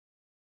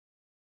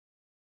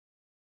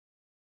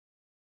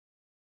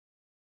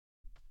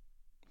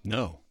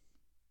No.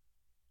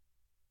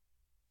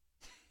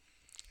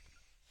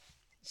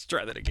 Let's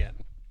try that again.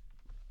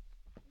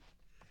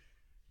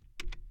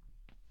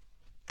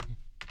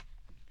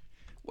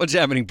 What's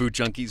happening, Boot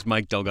Junkies?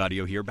 Mike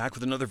Delgadio here, back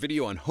with another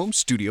video on home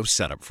studio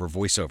setup for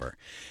voiceover.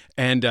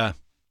 And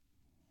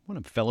one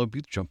of a fellow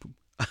booth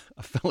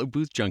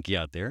junkie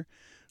out there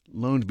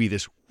loaned me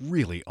this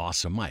really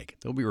awesome mic.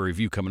 There'll be a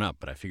review coming up,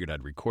 but I figured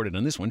I'd record it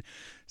on this one,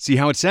 see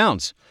how it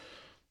sounds.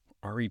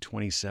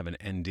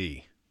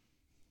 RE27ND.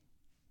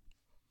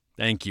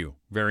 Thank you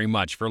very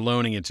much for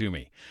loaning it to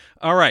me.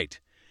 All right.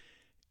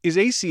 Is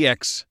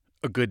ACX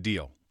a good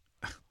deal?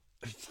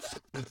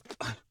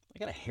 I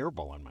got a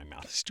hairball on my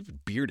mouth.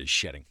 Stupid beard is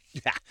shedding.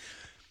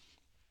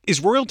 Is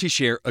royalty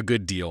share a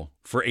good deal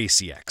for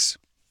ACX?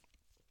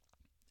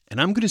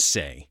 And I'm going to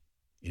say,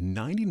 in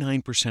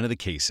 99% of the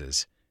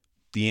cases,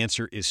 the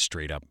answer is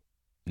straight up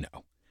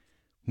no.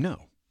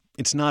 No,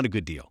 it's not a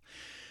good deal.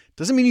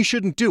 Doesn't mean you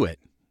shouldn't do it,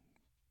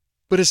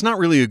 but it's not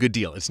really a good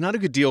deal. It's not a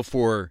good deal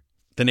for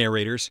the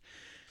narrators,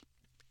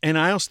 and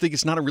I also think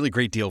it's not a really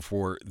great deal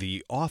for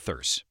the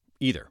authors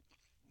either.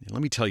 And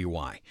let me tell you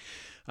why.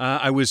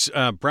 I was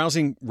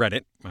browsing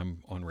Reddit.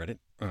 I'm on Reddit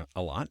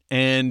a lot,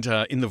 and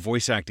in the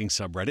voice acting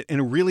subreddit,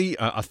 and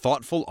a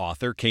thoughtful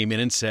author came in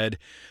and said,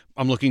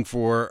 "I'm looking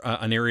for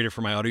a narrator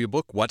for my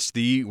audiobook. What's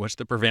the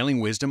prevailing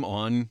wisdom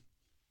on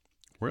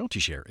royalty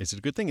share? Is it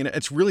a good thing?" And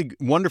it's really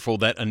wonderful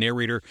that that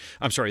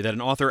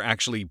an author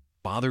actually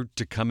bothered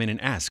to come in and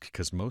ask,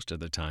 because most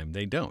of the time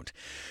they don't.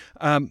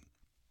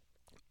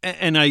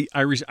 And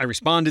I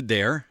responded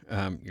there.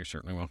 You're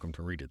certainly welcome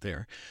to read it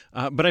there.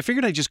 But I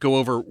figured I'd just go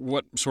over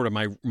what sort of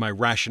my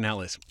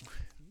rationale is.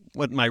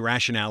 What my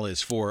rationale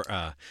is for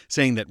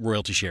saying that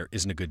royalty share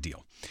isn't a good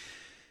deal.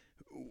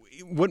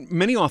 What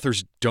many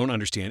authors don't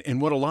understand,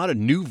 and what a lot of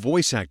new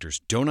voice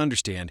actors don't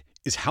understand,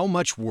 is how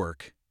much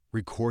work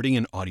recording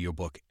an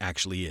audiobook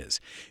actually is.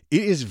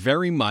 It is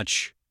very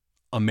much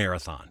a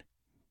marathon.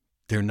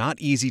 They're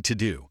not easy to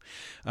do.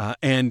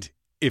 And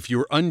if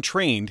you're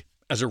untrained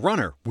as a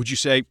runner, would you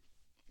say,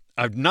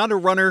 "I'm not a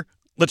runner,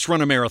 let's run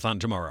a marathon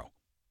tomorrow"?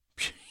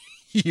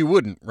 You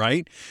wouldn't,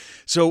 right?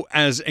 So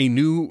as a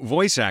new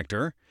voice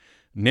actor,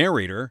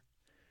 narrator,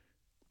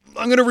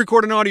 "I'm going to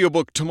record an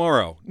audiobook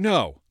tomorrow."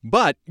 No,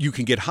 but you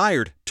can get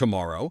hired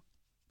tomorrow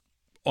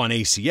on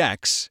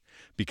ACX,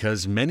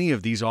 because many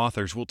of these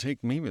authors will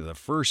take maybe the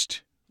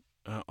first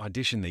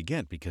audition they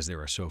get, because there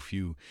are so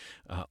few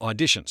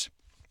auditions.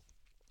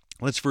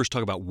 Let's first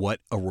talk about what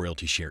a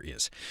royalty share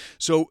is.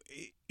 So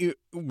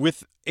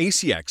with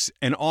ACX,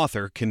 an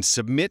author can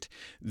submit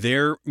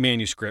their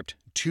manuscript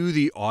to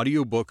the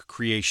Audiobook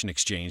Creation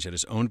Exchange that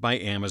is owned by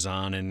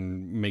Amazon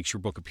and makes your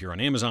book appear on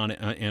Amazon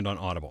and on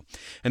Audible.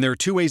 And there are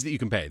two ways that you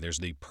can pay. There's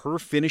the per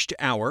finished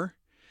hour,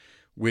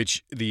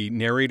 which the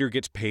narrator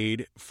gets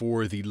paid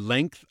for the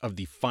length of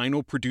the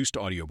final produced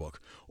audiobook,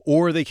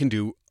 or they can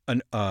do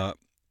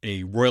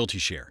a royalty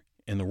share.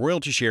 And the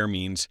royalty share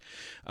means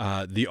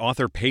the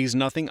author pays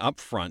nothing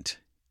up front,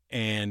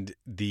 and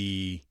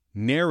the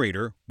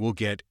narrator will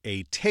get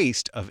a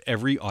taste of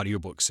every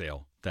audiobook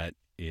sale that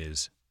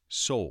is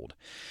sold.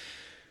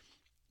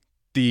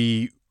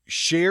 The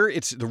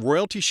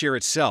royalty share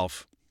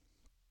itself,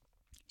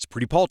 it's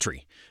pretty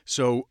paltry.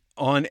 So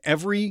on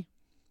every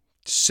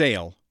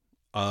sale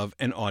of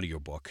an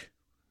audiobook,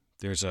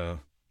 I'm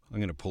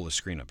going to pull the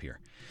screen up here.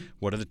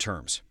 What are the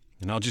terms?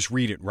 And I'll just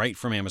read it right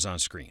from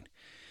Amazon's screen.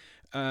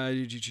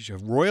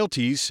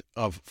 Royalties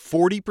of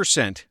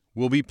 40%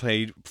 will be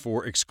paid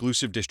for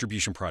exclusive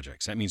distribution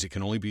projects. That means it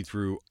can only be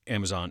through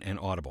Amazon and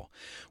Audible.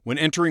 When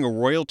entering a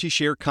royalty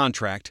share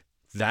contract,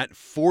 that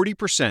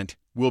 40%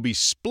 will be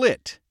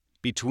split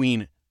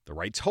between the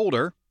rights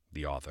holder,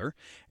 the author,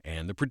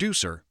 and the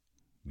producer,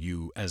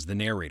 you as the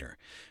narrator,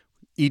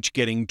 each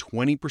getting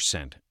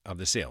 20% of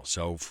the sale.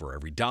 So for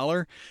every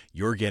dollar,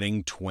 you're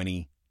getting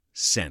 20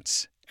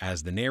 cents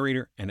as the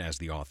narrator and as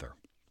the author.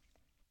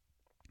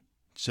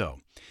 So,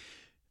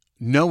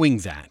 knowing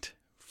that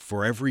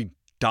for every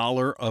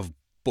dollar of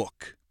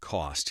book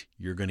cost,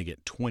 you're going to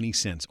get 20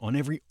 cents on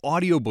every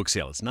audiobook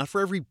sale. It's not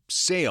for every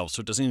sale,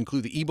 so it doesn't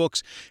include the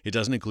ebooks, it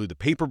doesn't include the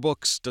paper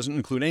books, doesn't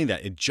include any of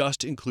that. It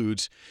just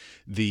includes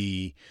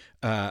the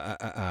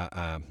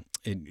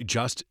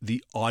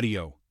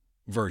audio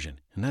version,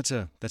 and that's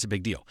a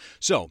big deal.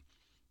 So,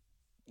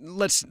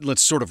 let's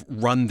sort of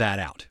run that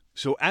out.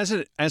 So as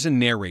a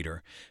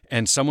narrator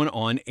and someone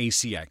on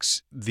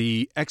ACX,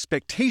 the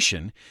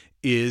expectation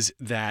is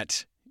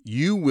that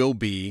you will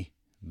be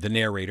the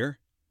narrator,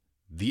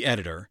 the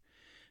editor,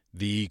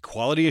 the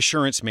quality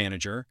assurance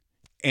manager,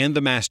 and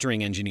the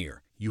mastering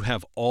engineer. You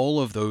have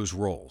all of those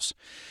roles.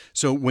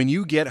 So when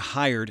you get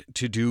hired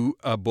to do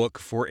a book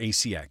for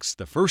ACX,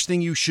 the first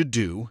thing you should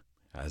do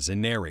as a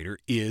narrator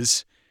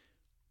is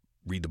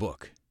read the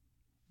book.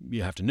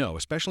 You have to know,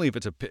 especially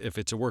if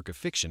it's a work of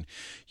fiction,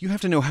 you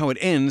have to know how it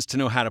ends to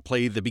know how to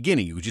play the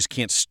beginning. You just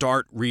can't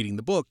start reading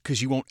the book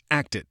because you won't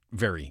act it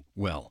very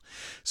well.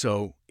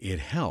 So it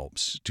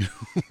helps to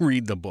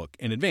read the book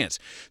in advance.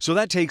 So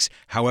that takes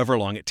however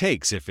long it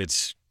takes. If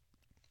it's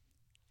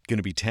going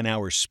to be 10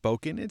 hours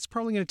spoken. It's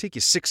probably going to take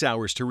you 6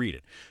 hours to read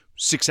it.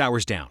 6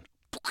 hours down.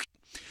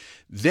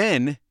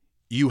 Then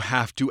you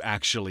have to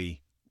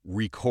actually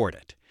record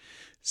it.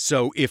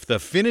 So if the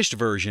finished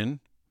version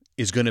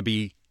is going to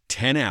be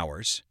 10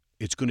 hours,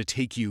 it's going to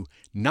take you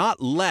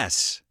not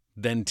less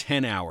than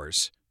 10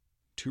 hours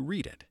to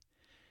read it.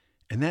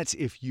 And that's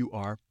if you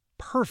are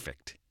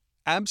perfect,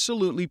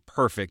 absolutely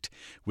perfect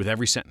with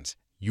every sentence.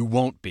 You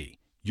won't be.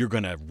 You're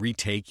going to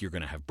retake, you're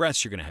going to have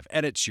breaths, you're going to have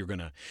edits, you're going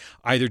to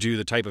either do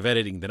the type of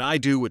editing that I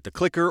do with the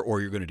clicker, or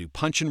you're going to do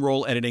punch and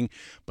roll editing,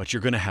 but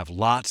you're going to have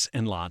lots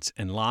and lots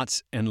and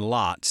lots and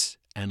lots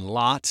and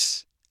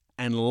lots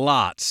and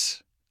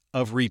lots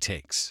of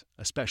retakes,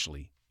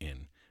 especially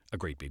in a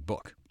great big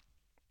book.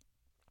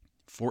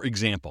 For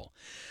example,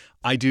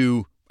 I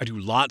don't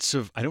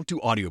do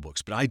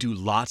audiobooks, but I do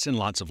lots and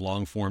lots of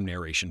long form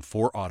narration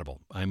for Audible.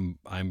 I'm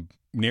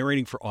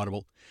narrating for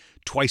Audible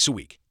twice a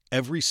week,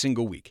 every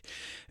single week.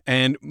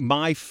 And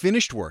my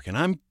finished work,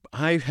 and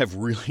I have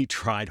really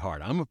tried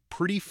hard. I'm a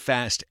pretty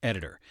fast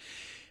editor.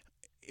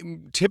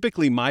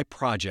 Typically my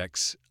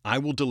projects, I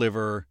will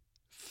deliver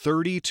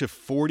 30 to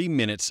 40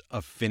 minutes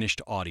of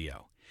finished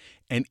audio.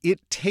 And it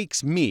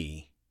takes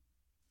me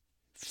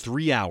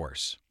 3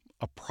 hours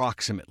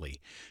approximately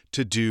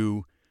to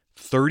do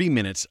 30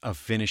 minutes of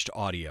finished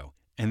audio.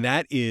 And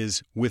that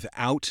is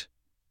without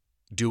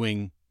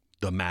doing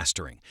the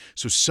mastering.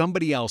 So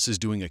somebody else is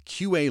doing a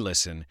QA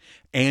listen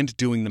and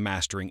doing the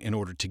mastering in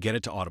order to get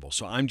it to Audible.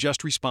 So I'm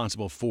just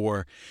responsible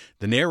for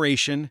the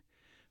narration,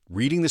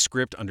 reading the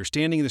script,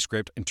 understanding the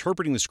script,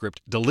 interpreting the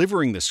script,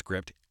 delivering the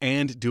script,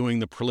 and doing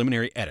the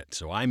preliminary edit.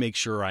 So I make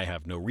sure I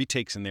have no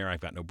retakes in there. I've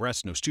got no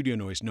breaths, no studio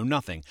noise, no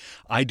nothing.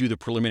 I do the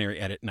preliminary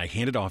edit and I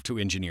hand it off to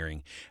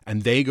engineering,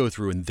 and they go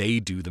through and they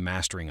do the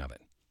mastering of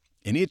it.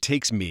 And it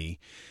takes me,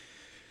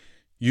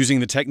 using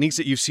the techniques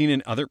that you've seen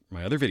in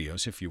my other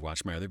videos, if you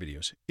watch my other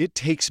videos, it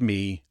takes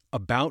me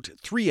about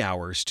 3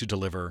 hours to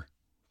deliver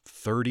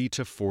 30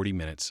 to 40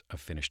 minutes of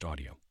finished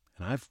audio.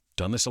 And I've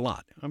done this a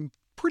lot. I'm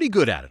pretty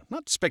good at it. I'm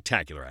not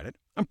spectacular at it.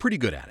 I'm pretty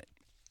good at it.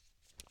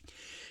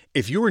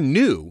 If you're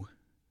new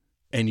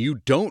and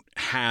you don't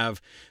have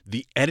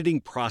the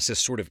editing process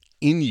sort of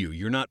in you,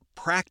 you're not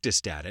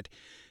practiced at it,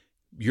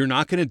 you're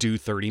not going to do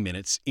 30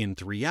 minutes in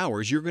 3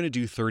 hours. You're going to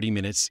do 30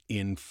 minutes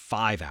in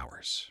 5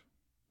 hours,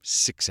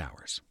 6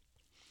 hours.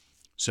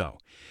 So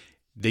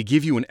they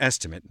give you an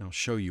estimate, and I'll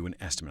show you an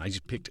estimate. I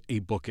just picked a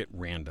book at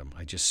random.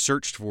 I just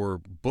searched for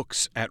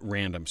books at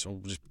random, so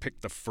we'll just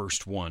pick the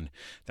first one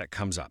that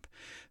comes up.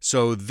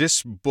 So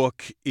this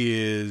book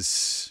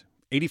is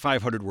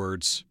 8,500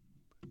 words.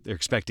 They're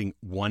expecting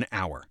 1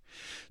 hour.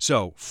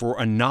 So for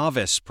a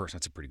novice person,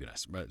 that's a pretty good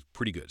estimate,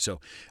 pretty good. So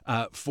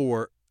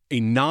for a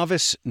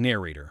novice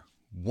narrator,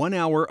 1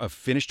 hour of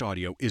finished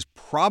audio is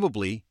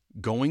probably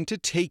going to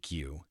take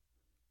you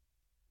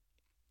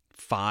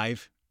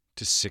 5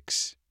 to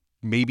 6,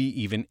 maybe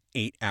even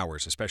 8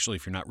 hours, especially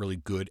if you're not really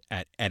good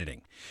at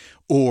editing,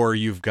 or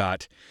you've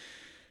got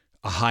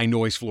a high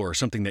noise floor or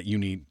something that you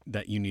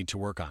need to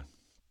work on.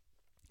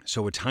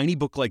 So a tiny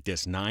book like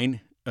this,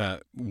 1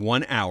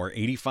 hour,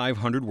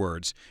 8,500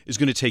 words, is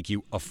going to take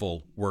you a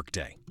full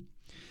workday.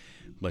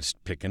 Let's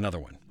pick another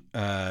one.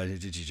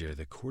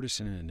 The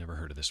Courtesan, I never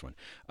heard of this one.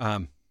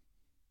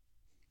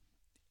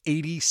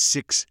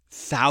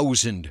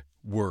 86,000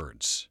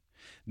 words.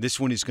 This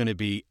one is going to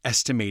be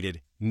estimated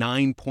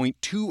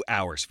 9.2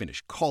 hours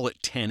finished. Call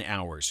it 10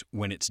 hours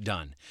when it's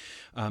done.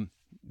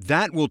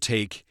 That will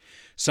take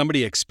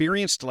somebody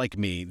experienced like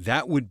me,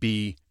 that would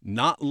be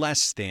not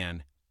less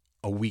than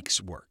a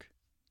week's work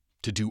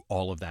to do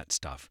all of that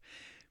stuff.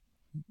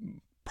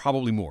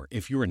 Probably more.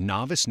 If you're a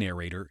novice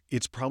narrator,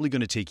 it's probably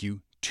going to take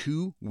you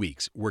 2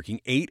 weeks, working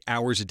 8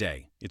 hours a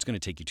day. It's going to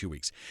take you 2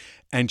 weeks.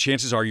 And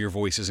chances are your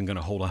voice isn't going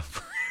to hold up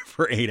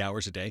for 8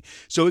 hours a day.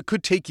 So it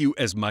could take you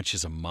as much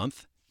as a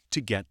month to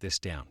get this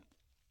down.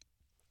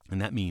 And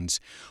that means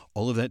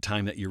all of that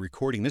time that you're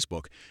recording this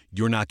book,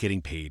 you're not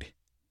getting paid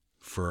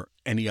for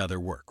any other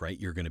work, right?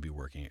 You're going to be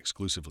working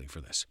exclusively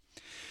for this.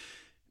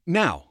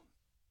 Now,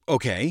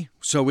 okay,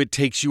 so it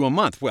takes you a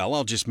month. Well,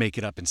 I'll just make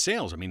it up in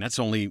sales. I mean, it's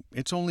only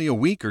a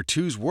week or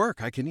two's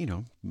work. I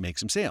can, make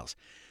some sales.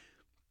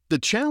 The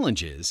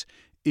challenge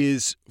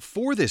is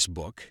for this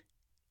book,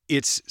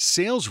 its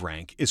sales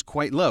rank is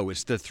quite low.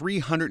 It's the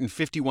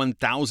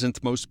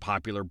 351,000th most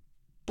popular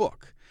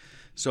book.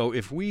 So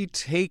if we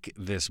take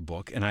this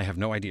book, and I have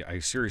no idea, I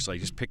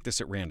just picked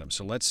this at random.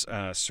 So let's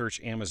search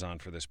Amazon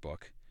for this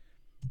book.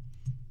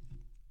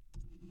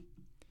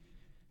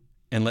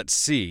 And let's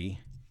see.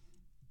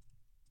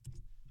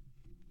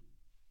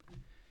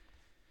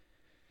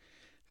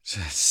 It's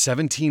a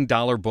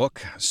 $17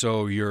 book,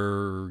 so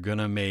you're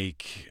gonna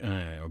make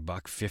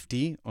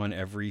 $1.50 on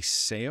every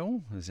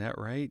sale. Is that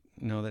right?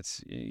 No,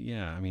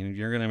 I mean,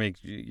 you're gonna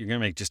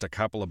make just a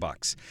couple of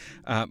bucks.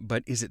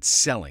 But is it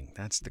selling?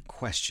 That's the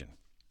question.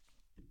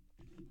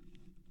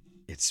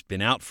 It's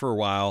been out for a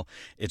while.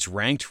 It's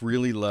ranked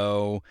really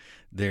low.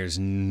 There's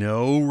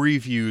no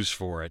reviews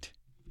for it.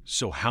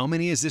 So how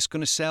many is this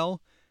going to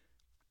sell?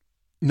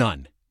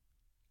 None.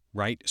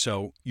 right?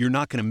 So you're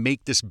not going to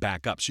make this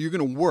back up. So you're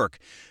going to work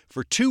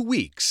for 2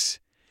 weeks,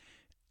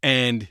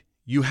 and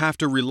you have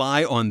to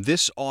rely on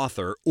this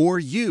author or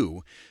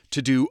you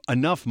to do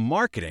enough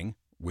marketing,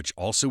 which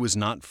also is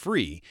not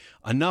free,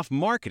 enough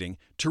marketing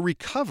to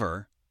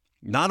recover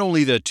not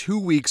only the 2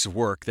 weeks of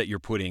work that you're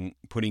putting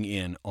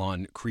in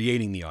on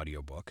creating the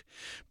audiobook,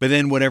 but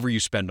then whatever you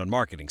spend on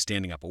marketing,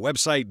 standing up a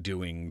website,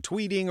 doing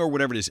tweeting, or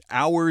whatever it is,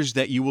 hours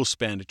that you will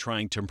spend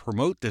trying to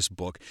promote this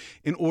book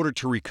in order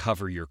to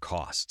recover your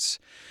costs.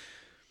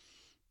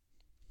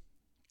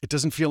 It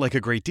doesn't feel like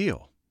a great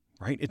deal,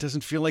 right? It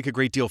doesn't feel like a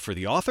great deal for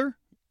the author.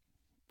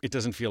 It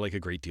doesn't feel like a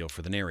great deal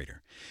for the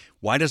narrator.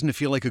 Why doesn't it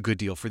feel like a good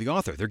deal for the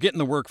author? They're getting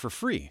the work for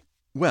free.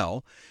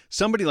 Well,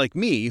 somebody like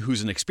me,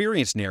 who's an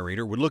experienced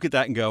narrator, would look at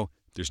that and go,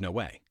 there's no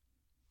way.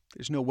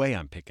 There's no way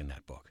I'm picking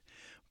that book.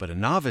 But a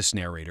novice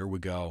narrator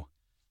would go,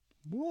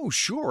 whoa,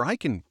 sure, I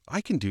can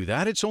do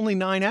that. It's only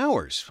 9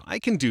 hours. I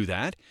can do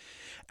that.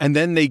 And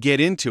then they get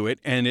into it,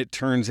 and it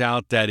turns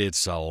out that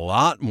it's a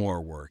lot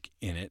more work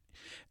in it.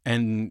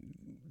 And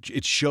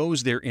it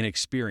shows their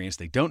inexperience.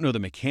 They don't know the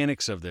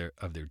mechanics of their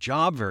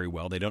job very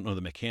well. They don't know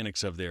the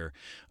mechanics of the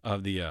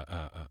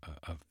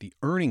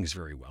earnings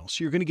very well.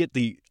 So you're going to get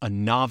a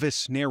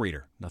novice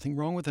narrator. Nothing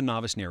wrong with a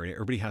novice narrator.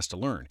 Everybody has to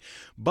learn.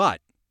 But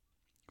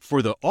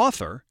for the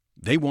author,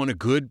 they want a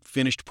good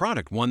finished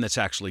product, one that's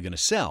actually going to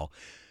sell.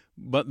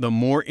 But the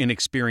more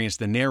inexperienced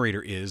the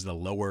narrator is, the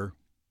lower,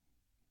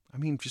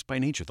 just by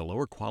nature, the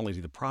lower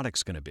quality the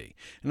product's going to be.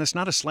 And that's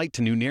not a slight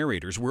to new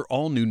narrators. We're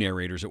all new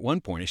narrators at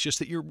one point. It's just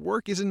that your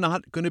work is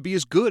not going to be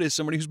as good as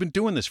somebody who's been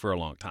doing this for a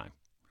long time.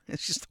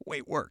 It's just the way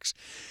it works.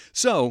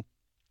 So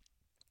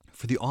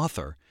for the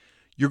author,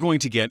 you're going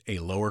to get a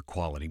lower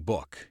quality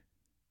book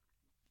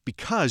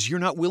because you're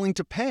not willing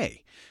to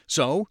pay.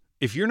 So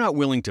if you're not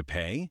willing to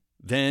pay,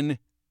 then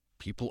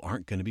people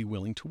aren't going to be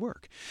willing to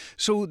work.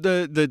 So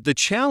the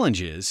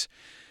challenge is,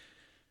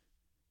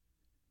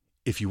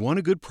 if you want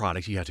a good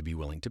product, you have to be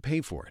willing to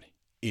pay for it.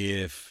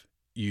 If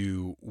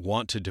you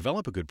want to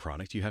develop a good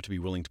product, you have to be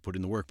willing to put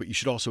in the work, but you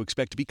should also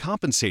expect to be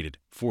compensated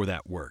for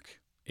that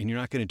work. And you're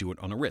not going to do it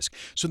on a risk.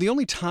 So the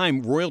only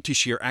time royalty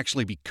share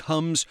actually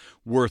becomes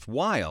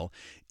worthwhile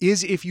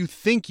is if you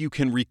think you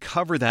can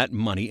recover that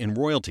money in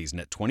royalties. And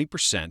at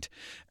 20%,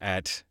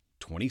 at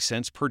 20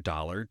 cents per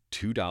dollar,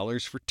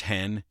 $2 for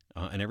 10,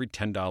 and every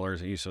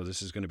 $10, so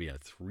this is going to be a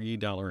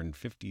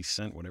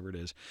 $3.50, whatever it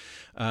is.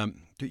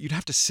 You'd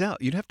have to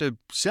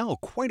sell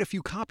quite a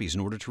few copies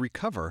in order to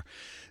recover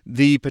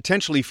the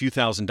potentially few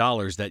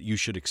 $1,000s that you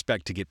should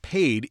expect to get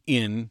paid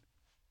in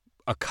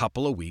a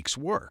couple of weeks'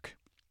 work.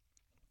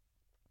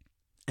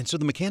 And so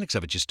the mechanics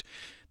of it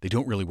they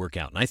don't really work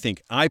out.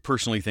 And I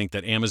personally think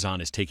that Amazon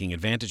is taking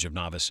advantage of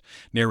novice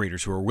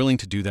narrators who are willing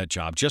to do that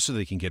job just so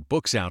they can get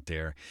books out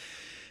there.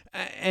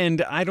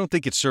 And I don't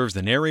think it serves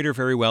the narrator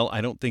very well. I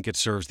don't think it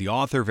serves the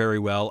author very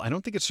well. I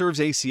don't think it serves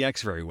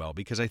ACX very well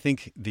because I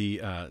think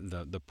the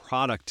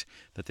product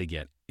that they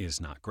get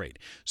is not great.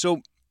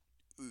 So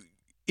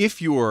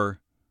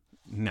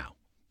now,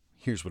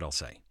 here's what I'll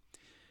say.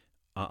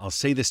 I'll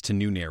say this to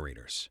new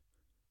narrators.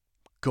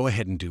 Go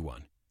ahead and do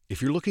one.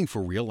 If you're looking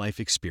for real life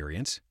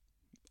experience,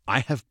 I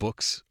have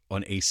books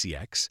on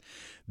ACX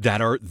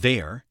that are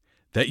there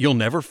that you'll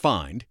never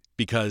find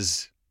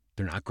because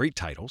they're not great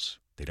titles.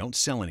 They don't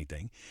sell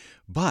anything,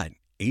 but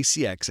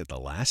ACX at the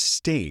last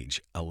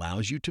stage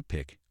allows you to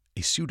pick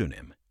a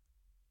pseudonym.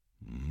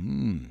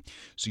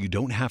 So you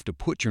don't have to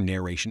put your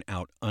narration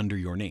out under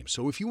your name.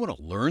 So if you want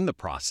to learn the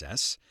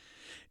process,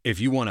 if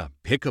you want to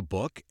pick a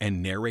book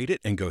and narrate it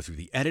and go through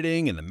the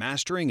editing and the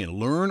mastering and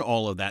learn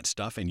all of that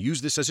stuff and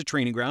use this as a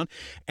training ground,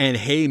 and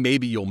hey,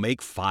 maybe you'll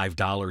make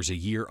 $5 a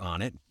year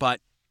on it, but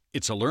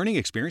it's a learning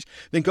experience,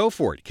 then go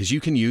for it because you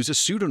can use a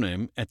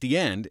pseudonym at the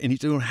end and you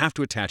don't have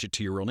to attach it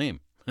to your real name.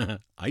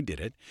 I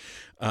did it.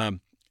 And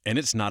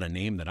it's not a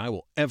name that I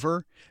will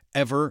ever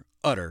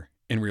utter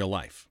in real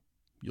life.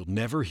 You'll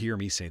never hear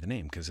me say the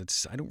name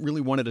because I don't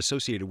really want it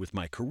associated with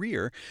my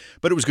career,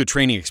 but it was a good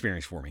training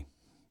experience for me.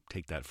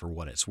 Take that for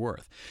what it's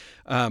worth.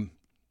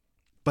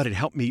 But it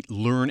helped me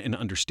learn and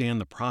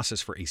understand the process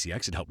for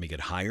ACX. It helped me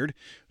get hired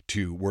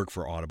to work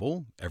for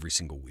Audible every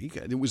single week.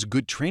 It was a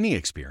good training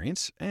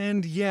experience.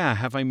 And yeah,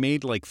 have I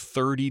made like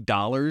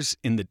 $30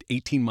 in the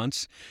 18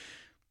 months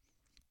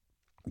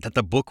that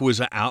the book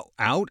was out?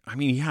 I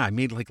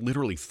made like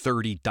literally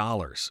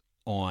 $30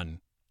 on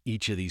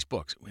each of these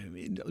books.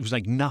 It was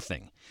like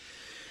nothing.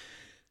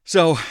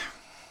 So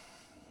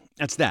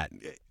that's that.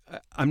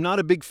 I'm not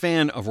a big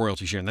fan of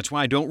royalty share, and that's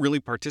why I don't really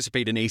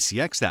participate in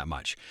ACX that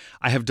much.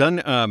 I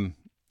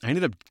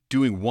ended up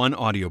doing one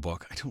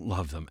audiobook. I don't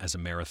love them as a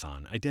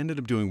marathon. I ended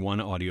up doing one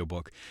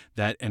audiobook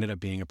that ended up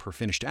being a per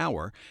finished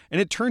hour,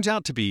 and it turns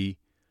out to be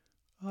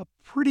a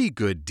pretty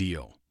good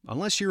deal.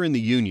 Unless you're in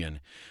the union,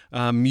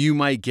 you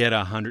might get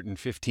 $115,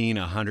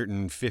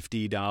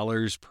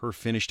 $150 per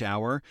finished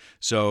hour.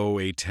 So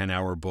a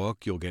 10-hour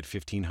book, you'll get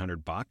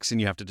 $1,500, and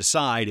you have to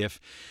decide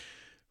if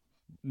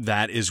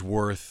that is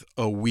worth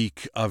a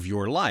week of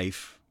your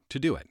life to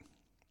do it.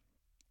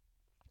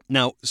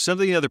 Now, some of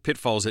the other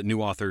pitfalls that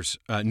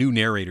new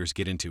narrators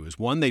get into is,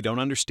 one, they don't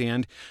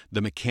understand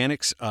the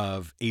mechanics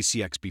of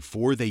ACX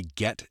before they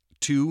get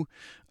to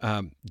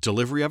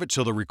delivery of it.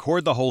 So they'll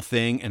record the whole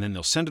thing and then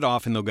they'll send it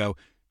off and they'll go,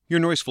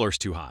 your noise floor is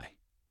too high.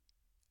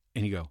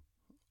 And you go,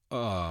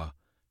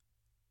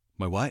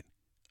 my what?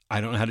 I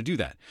don't know how to do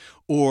that.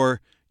 Or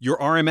your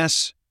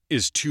RMS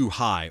is too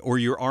high or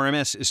your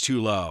RMS is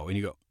too low. And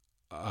you go,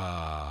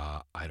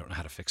 I don't know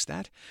how to fix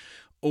that.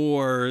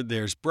 Or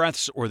there's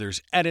breaths or there's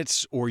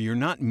edits or you're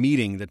not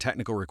meeting the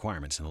technical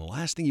requirements. And the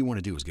last thing you want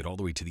to do is get all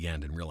the way to the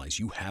end and realize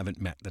you haven't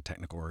met the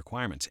technical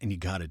requirements and you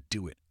got to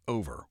do it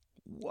over.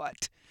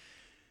 What?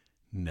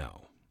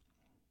 No.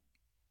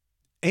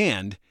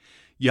 And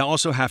you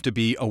also have to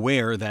be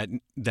aware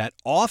that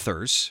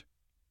authors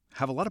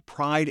have a lot of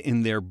pride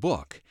in their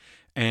book.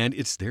 And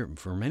it's their,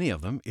 for many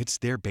of them, it's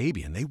their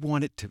baby. And they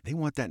want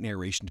that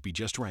narration to be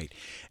just right.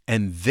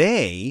 And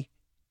they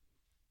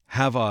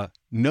have a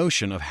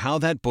notion of how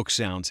that book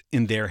sounds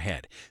in their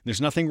head.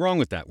 There's nothing wrong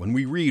with that. When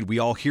we read, we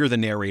all hear the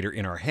narrator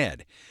in our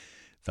head.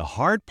 The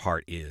hard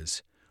part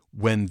is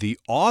when the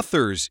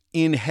author's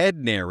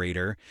in-head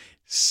narrator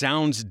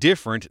sounds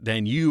different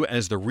than you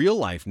as the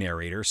real-life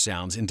narrator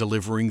sounds in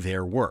delivering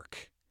their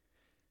work.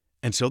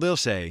 And so they'll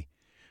say,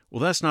 well,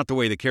 that's not the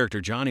way the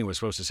character Johnny was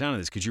supposed to sound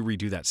in this. Could you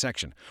redo that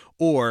section?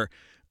 Or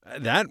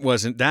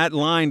that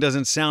line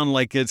doesn't sound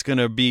like it's going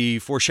to be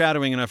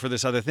foreshadowing enough for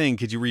this other thing.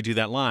 Could you redo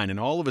that line? And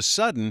all of a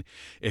sudden,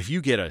 if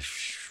you get a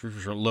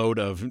load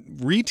of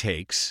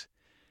retakes,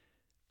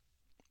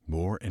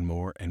 more and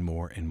more and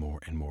more and more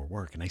and more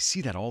work. And I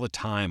see that all the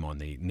time on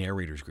the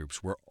narrators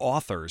groups where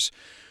authors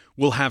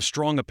will have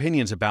strong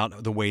opinions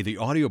about the way the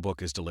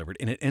audiobook is delivered,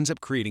 and it ends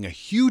up creating a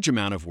huge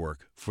amount of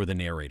work for the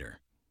narrator.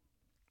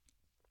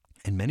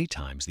 And many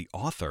times the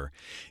author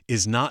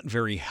is not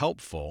very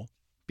helpful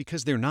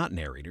because they're not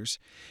narrators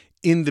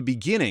in the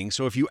beginning.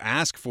 So if you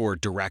ask for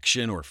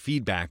direction or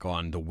feedback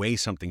on the way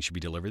something should be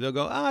delivered, they'll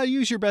go,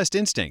 use your best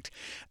instinct.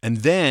 And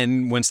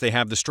then once they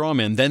have the straw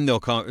man, then they'll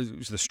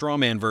come, the straw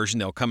man version,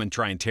 they'll come and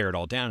try and tear it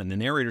all down. And the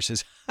narrator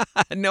says,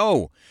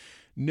 no.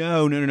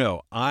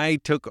 I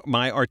took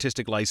my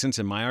artistic license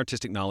and my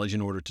artistic knowledge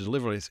in order to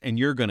deliver this, and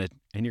you're gonna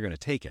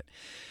take it.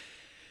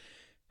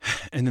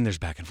 And then there's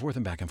back and forth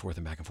and back and forth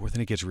and back and forth,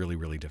 and it gets really,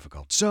 really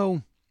difficult.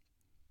 So,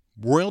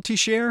 royalty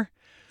share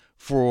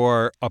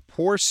for a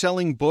poor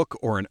selling book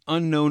or an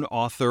unknown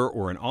author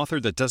or an author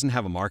that doesn't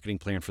have a marketing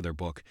plan for their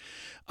book,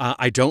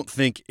 I don't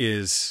think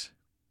it's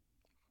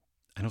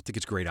a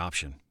great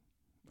option.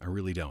 I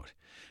really don't.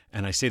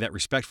 And I say that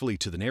respectfully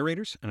to the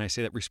narrators, and I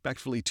say that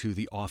respectfully to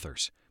the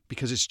authors,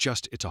 because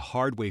it's a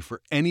hard way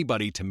for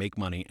anybody to make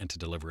money and to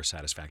deliver a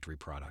satisfactory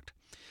product.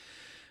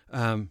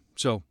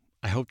 So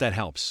I hope that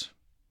helps.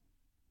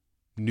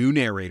 New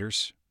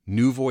narrators,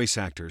 new voice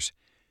actors,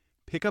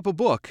 pick up a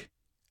book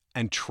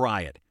and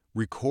try it.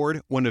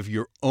 Record one of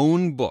your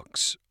own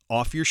books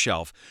off your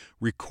shelf.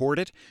 Record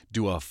it.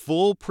 Do a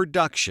full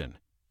production.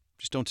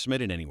 Just don't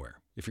submit it anywhere.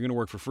 If you're going to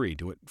work for free,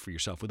 do it for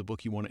yourself with a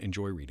book you want to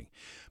enjoy reading.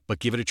 But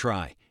give it a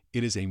try.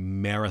 It is a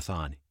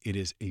marathon. It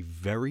is a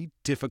very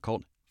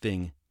difficult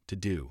thing to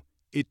do.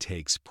 It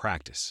takes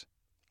practice.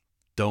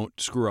 Don't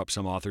screw up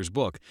some author's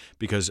book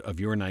because of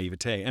your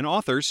naivete. And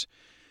authors,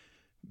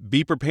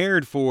 be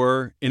prepared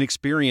for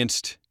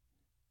inexperienced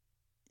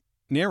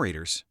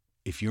narrators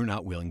if you're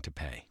not willing to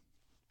pay.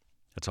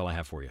 That's all I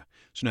have for you.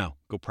 So now,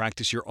 go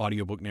practice your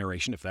audiobook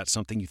narration if that's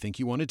something you think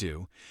you want to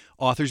do.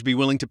 Authors, be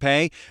willing to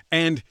pay,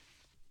 and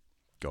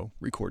go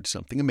record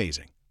something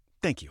amazing.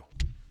 Thank you.